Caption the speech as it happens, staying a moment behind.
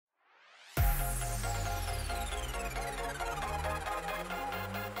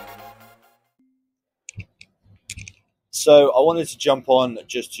So I wanted to jump on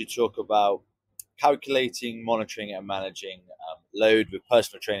just to talk about calculating, monitoring, and managing load with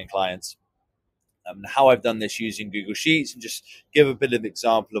personal training clients. How I've done this using Google Sheets, and just give a bit of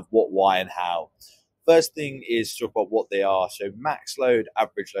example of what, why, and how. First thing is to talk about what they are. So max load,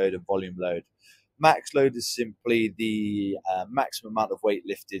 average load, and volume load. Max load is simply the maximum amount of weight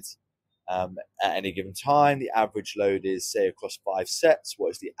lifted at any given time. The average load is, say, across 5 sets.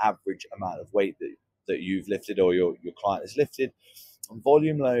 What is the average amount of weight that you've lifted or your client has lifted? And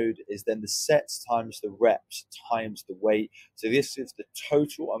volume load is then the sets times the reps times the weight. So this is the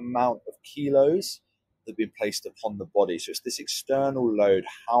total amount of kilos that have been placed upon the body. So it's this external load.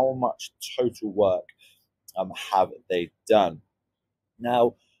 How much total work have they done?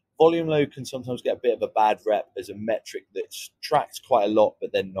 Now, volume load can sometimes get a bit of a bad rep as a metric that's tracked quite a lot,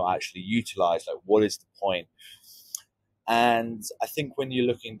 but then not actually utilized. Like, what is the point? And I think when you're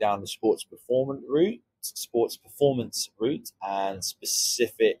looking down the sports performance route and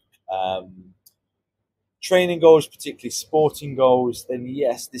specific training goals, particularly sporting goals, then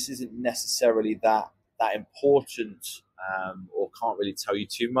yes, this isn't necessarily that important, or can't really tell you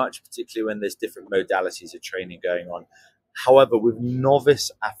too much, particularly when there's different modalities of training going on. However, with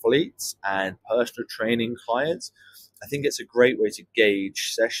novice athletes and personal training clients, I think it's a great way to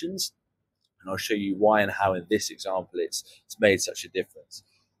gauge sessions. And I'll show you why and how in this example it's made such a difference.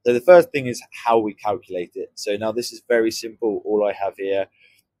 So the first thing is how we calculate it. So now this is very simple. All I have here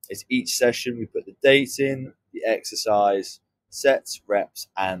is each session. We put the date in, the exercise, sets, reps,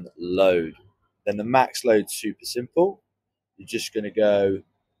 and load. Then the max load's super simple. You're just going to go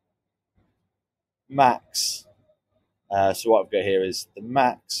max. So what I've got here is the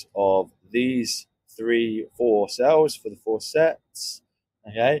max of these 4 cells for the 4 sets.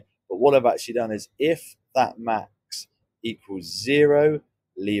 Okay. But what I've actually done is, if that max equals 0,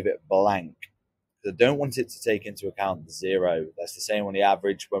 leave it blank. I don't want it to take into account 0. That's the same on the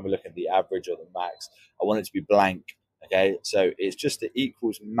average. When we look at the average or the max, I want it to be blank. Okay, so it's just the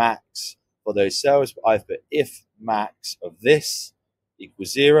equals max for those cells. But I've put if max of this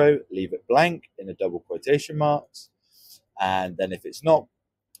equals 0, leave it blank in a double quotation marks. And then if it's not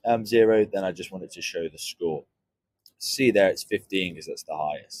 0, then I just want it to show the score. See there, it's 15 because that's the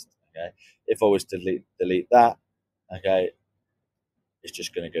highest. Okay, if I was to delete that, okay, it's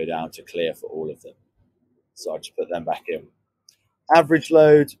just going to go down to clear for all of them. So I'll just put them back in. Average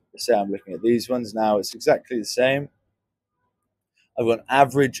load, say I'm looking at these ones now, it's exactly the same. I've got an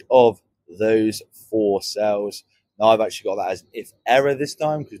average of those 4 cells. Now I've actually got that as an if error this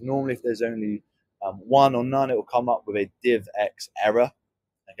time, because normally if there's only 1 or none, it will come up with a div x error.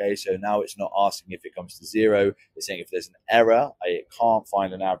 Okay, so now it's not asking if it comes to 0. It's saying if there's an error, it can't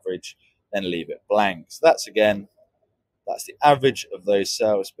find an average, then leave it blank. So that's, again, that's the average of those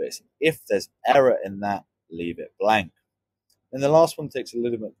cells. But if there's error in that, leave it blank. And the last one takes a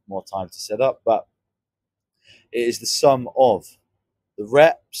little bit more time to set up, but it is the sum of the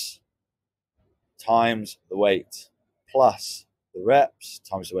reps times the weight plus the reps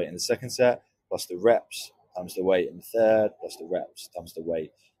times the weight in the second set plus the reps times the weight in the third plus the reps times the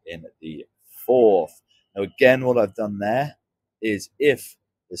weight in the fourth. Now again, what I've done there is, if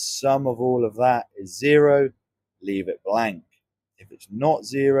the sum of all of that is 0, leave it blank. If it's not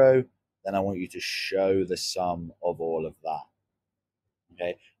 0, then I want you to show the sum of all of that.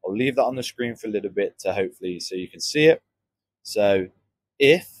 Okay, I'll leave that on the screen for a little bit to hopefully so you can see it. So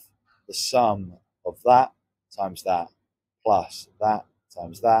if the sum of that times that plus that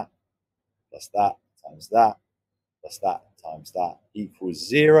times that plus that times that plus that times that equals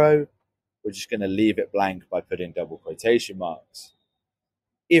 0, we're just going to leave it blank by putting double quotation marks.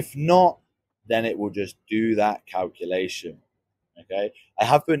 If not, then it will just do that calculation. Okay, I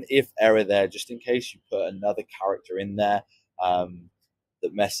have put an if error there just in case you put another character in there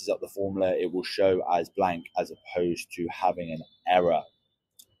that messes up the formula. It will show as blank as opposed to having an error.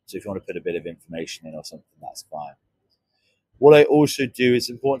 So if you want to put a bit of information in or something, that's fine. What I also do, is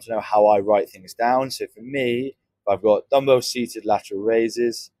important to know how I write things down. So for me, if I've got dumbbell seated lateral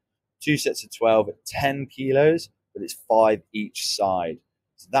raises, 2 sets of 12 at 10 kilos, but it's 5 each side.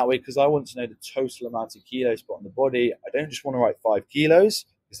 So that way, because I want to know the total amount of kilos put on the body, I don't just want to write 5 kilos,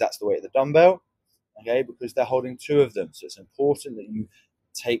 because that's the weight of the dumbbell, okay, because they're holding 2 of them. So it's important that you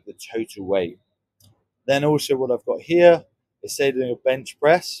take the total weight. Then also what I've got here is, say, doing a bench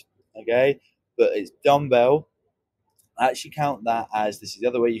press, okay, but it's dumbbell. I actually count that as, this is the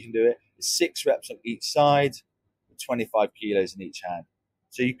other way you can do it, it's 6 reps on each side with 25 kilos in each hand.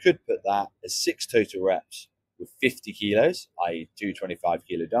 So you could put that as 6 total reps with 50 kilos, i.e. 2 25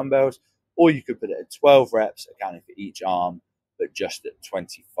 kilo dumbbells, or you could put it at 12 reps, accounting for each arm, but just at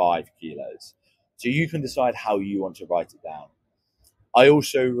 25 kilos. So you can decide how you want to write it down. I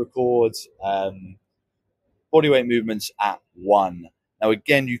also record bodyweight movements at 1. Now,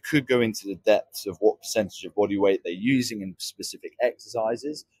 again, you could go into the depths of what percentage of body weight they're using in specific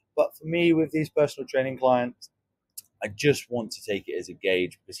exercises. But for me, with these personal training clients, I just want to take it as a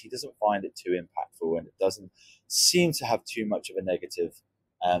gauge because he doesn't find it too impactful and it doesn't seem to have too much of a negative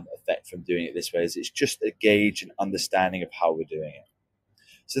effect from doing it this way. It's just a gauge and understanding of how we're doing it.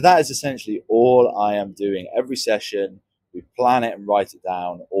 So that is essentially all I am doing every session. We plan it and write it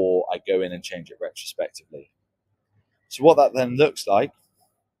down, or I go in and change it retrospectively. So what that then looks like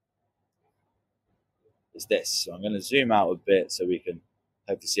is this. So I'm going to zoom out a bit so we can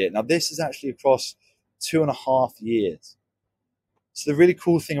hopefully see it. Now this is actually across 2.5 years. So the really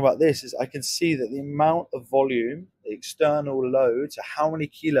cool thing about this is I can see that the amount of volume, the external load, so how many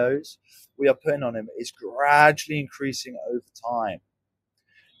kilos we are putting on him, is gradually increasing over time.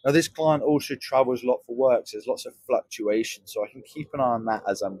 Now this client also travels a lot for work, so there's lots of fluctuation, so I can keep an eye on that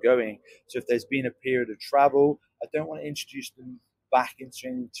as I'm going. So if there's been a period of travel, I don't want to introduce them back into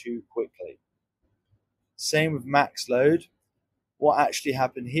training too quickly. Same with max load. What actually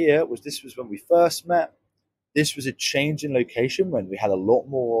happened here was this was when we first met. This was a change in location when we had a lot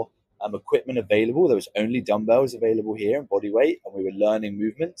more equipment available. There was only dumbbells available here and body weight, and we were learning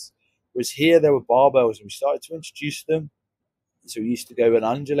movements. Whereas here there were barbells, and we started to introduce them. So we used to go an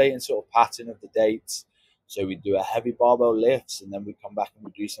undulating sort of pattern of the dates. So we'd do a heavy barbell lifts, and then we'd come back and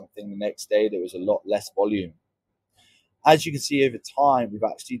we'd do something the next day that was a lot less volume. As you can see over time, we've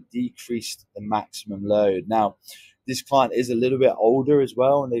actually decreased the maximum load. Now, this client is a little bit older as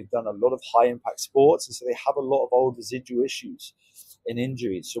well, and they've done a lot of high impact sports, and so they have a lot of old residual issues and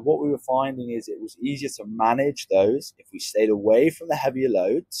injuries. So what we were finding is it was easier to manage those if we stayed away from the heavier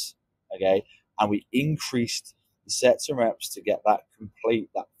loads, okay, and we increased the sets and reps to get that complete,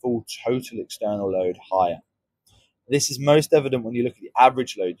 that full total external load higher. This is most evident when you look at the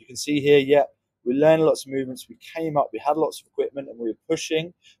average load. You can see here, yeah, we learned lots of movements, we came up, we had lots of equipment and we were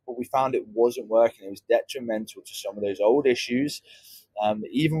pushing, but we found it wasn't working. It was detrimental to some of those old issues.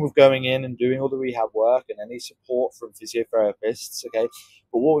 Even with going in and doing all the rehab work and any support from physiotherapists, okay?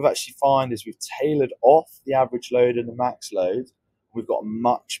 But what we've actually found is we've tailored off the average load and the max load. We've got a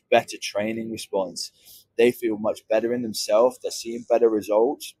much better training response. They feel much better in themselves. They're seeing better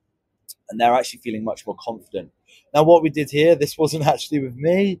results, and they're actually feeling much more confident. Now, what we did here, this wasn't actually with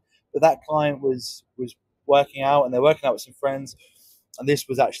me, but that client was working out, and they're working out with some friends, and this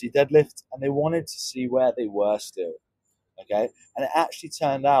was actually deadlift, and they wanted to see where they were still, okay? And it actually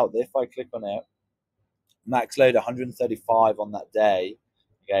turned out that if I click on it, max load 135 on that day,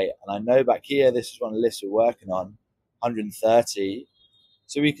 okay? And I know back here, this is one of the lists we're working on, 130.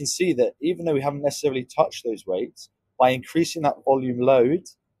 So we can see that even though we haven't necessarily touched those weights, by increasing that volume load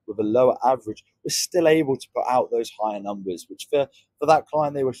with a lower average, we're still able to put out those higher numbers, which for that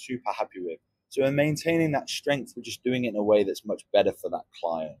client, they were super happy with. So in maintaining that strength, we're just doing it in a way that's much better for that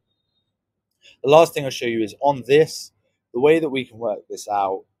client. The last thing I'll show you is on this, the way that we can work this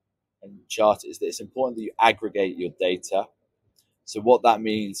out and chart it is that it's important that you aggregate your data. So what that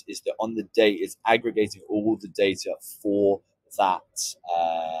means is that on the day, it's aggregating all the data for that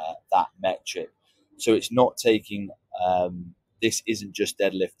metric. So it's not taking, this isn't just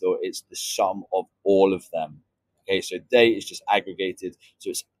deadlift, or it's the sum of all of them. Okay, so day is just aggregated. So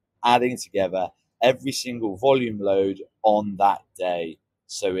it's adding together every single volume load on that day.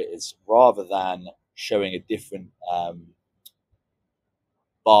 So it is, rather than showing a different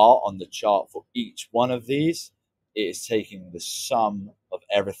bar on the chart for each one of these, it is taking the sum of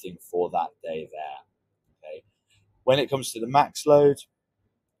everything for that day there. Okay. When it comes to the max load,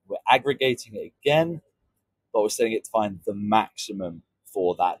 we're aggregating it again, but we're setting it to find the maximum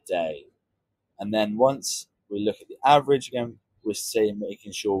for that day. And then once we look at the average again, we're saying,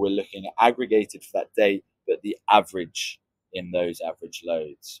 making sure we're looking at aggregated for that day, but the average in those average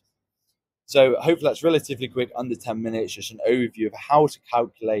loads. So hopefully that's relatively quick, under 10 minutes, just an overview of how to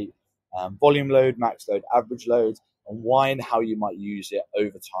calculate volume load, max load, average load, and why and how you might use it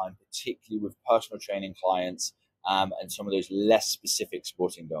over time, particularly with personal training clients and some of those less specific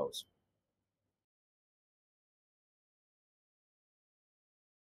sporting goals.